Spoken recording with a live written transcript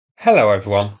Hello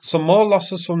everyone, some more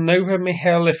losses from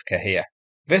Novomykhailivka here.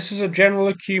 This is a general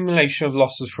accumulation of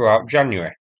losses throughout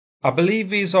January. I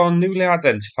believe these are newly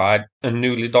identified and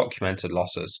newly documented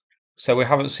losses, so we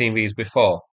haven't seen these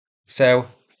before. So,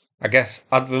 I guess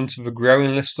advent of a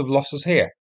growing list of losses here.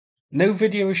 No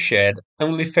video is shared,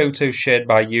 only photos shared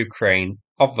by Ukraine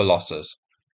of the losses.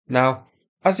 Now,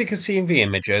 as you can see in the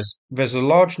images, there's a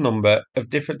large number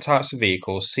of different types of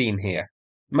vehicles seen here.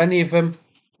 Many of them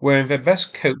wearing their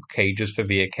best cope cages for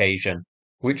the occasion,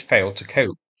 which failed to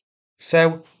cope.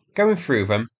 So, going through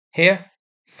them, here,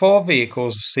 4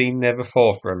 vehicles seen near the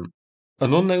forefront,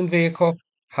 an unknown vehicle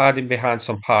hiding behind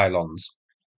some pylons.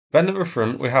 Then at the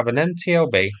front we have an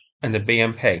MT-LB and a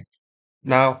BMP.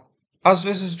 Now, as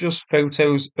this is just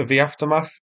photos of the aftermath,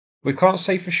 we can't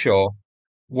say for sure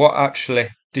what actually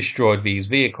destroyed these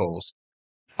vehicles.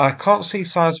 I can't see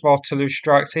signs of artillery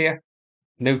strikes here,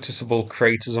 noticeable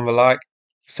craters and the like,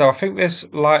 so I think this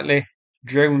likely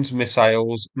drones,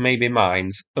 missiles, maybe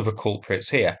mines are the culprits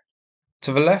here.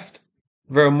 To the left,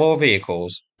 there are more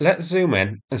vehicles. Let's zoom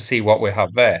in and see what we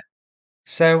have there.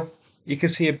 So, you can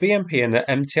see a BMP and an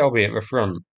MT-LB at the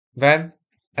front, then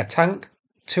a tank,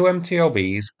 2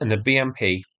 MT-LBs and a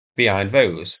BMP behind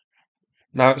those.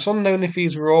 Now it's unknown if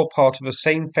these were all part of the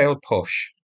same failed push,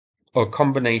 or a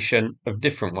combination of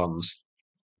different ones.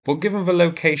 But given the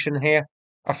location here,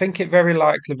 I think it very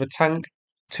likely the tank,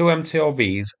 2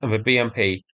 MT-LBs and the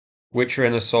BMP, which are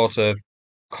in a sort of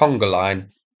conga line,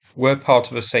 were part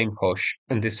of the same push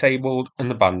and disabled and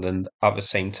abandoned at the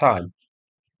same time.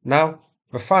 Now,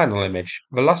 the final image,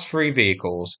 the last 3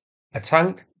 vehicles, a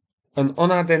tank, an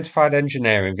unidentified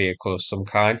engineering vehicle of some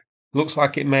kind, looks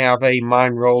like it may have a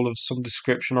mine roll of some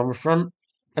description on the front,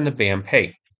 and a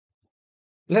BMP.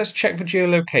 Let's check the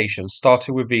geolocation,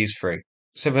 starting with these 3.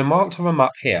 So they're marked on the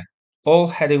map here, all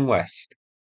heading west.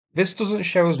 This doesn't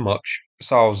show as much,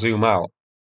 so I'll zoom out.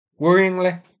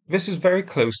 Worryingly, this is very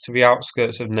close to the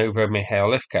outskirts of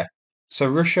Novomykhailivka, so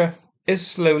Russia is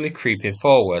slowly creeping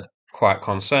forward, quite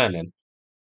concerning.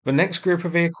 The next group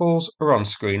of vehicles are on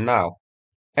screen now.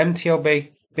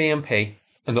 MT-LB, BMP,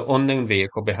 and the unknown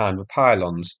vehicle behind the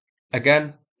pylons,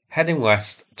 again heading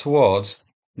west towards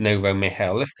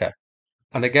Novomykhailivka.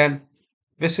 And again,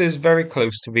 this is very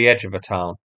close to the edge of the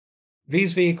town.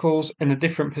 These vehicles in a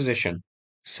different position,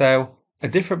 so a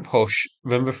different push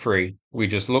than the 3 we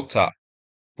just looked at.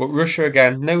 But Russia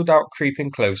again no doubt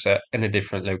creeping closer in a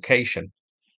different location.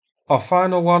 Our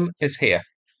final one is here.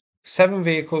 7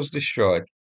 vehicles destroyed,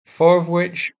 4 of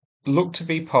which look to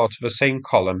be part of the same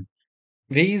column.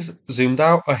 These zoomed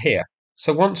out are here,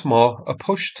 so once more a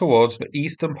push towards the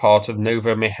eastern part of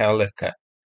Novomykhailivka.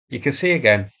 You can see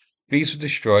again, these were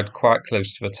destroyed quite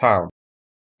close to the town.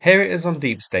 Here it is on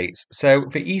deep states, so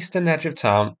the eastern edge of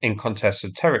town in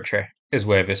contested territory is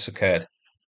where this occurred.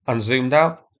 And zoomed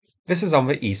out, this is on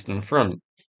the eastern front.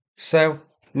 So,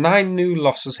 9 new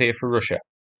losses here for Russia,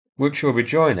 which will be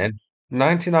joining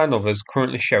 99 others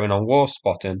currently showing on war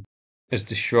spotting as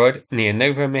destroyed near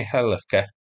Novomykhailivka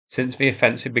since the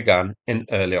offensive began in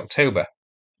early October.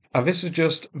 And this is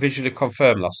just visually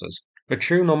confirmed losses. The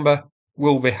true number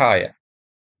will be higher.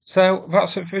 So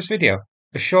that's it for this video.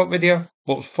 A short video,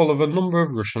 but full of a number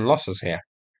of Russian losses here.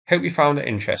 Hope you found it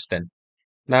interesting.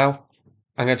 Now,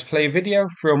 I'm going to play a video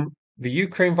from the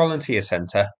Ukraine Volunteer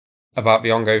Centre about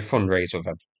the ongoing fundraiser with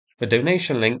them. The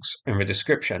donation links in the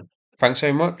description. Thanks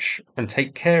so much, and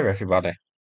take care, everybody.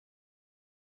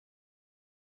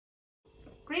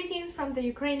 Greetings from the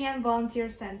Ukrainian Volunteer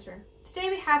Center. Today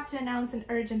we have to announce an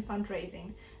urgent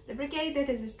fundraising. The brigade that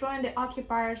is destroying the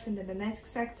occupiers in the Donetsk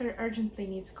sector urgently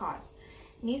needs cars.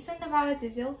 Nissan Navara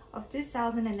diesel of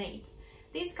 2008.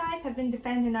 These guys have been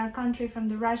defending our country from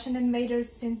the Russian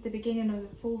invaders since the beginning of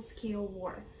the full-scale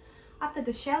war. After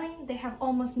the shelling, they have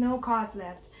almost no cars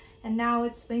left, and now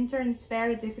it's winter and it's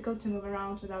very difficult to move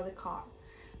around without a car.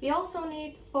 We also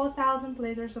need 4,000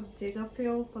 liters of diesel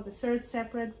fuel for the 3rd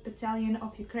separate battalion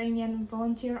of Ukrainian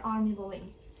Volunteer Army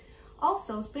Volyn.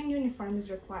 Also, spring uniform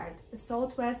is required,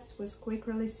 assault vests with quick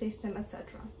release system,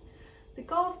 etc. The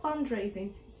goal of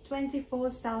fundraising is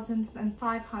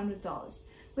 $24,500.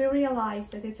 We realize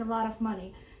that it's a lot of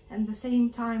money, and at the same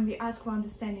time we ask for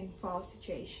understanding for our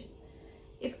situation.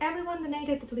 If everyone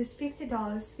donated at least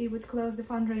 $50, we would close the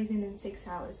fundraising in 6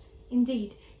 hours.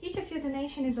 Indeed, each of your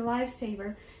donation is a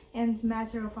lifesaver and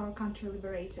matter of our country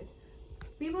liberated.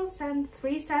 We will send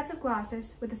 3 sets of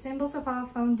glasses with the symbols of our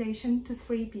foundation to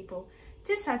 3 people.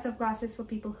 2 sets of glasses for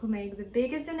people who make the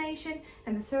biggest donation,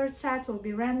 and the 3rd set will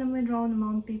be randomly drawn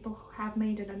among people who have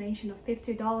made a donation of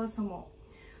 $50 or more.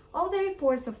 All the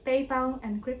reports of PayPal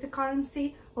and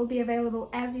cryptocurrency will be available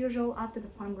as usual after the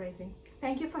fundraising.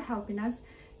 Thank you for helping us.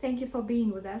 Thank you for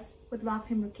being with us. With love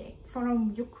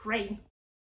from Ukraine.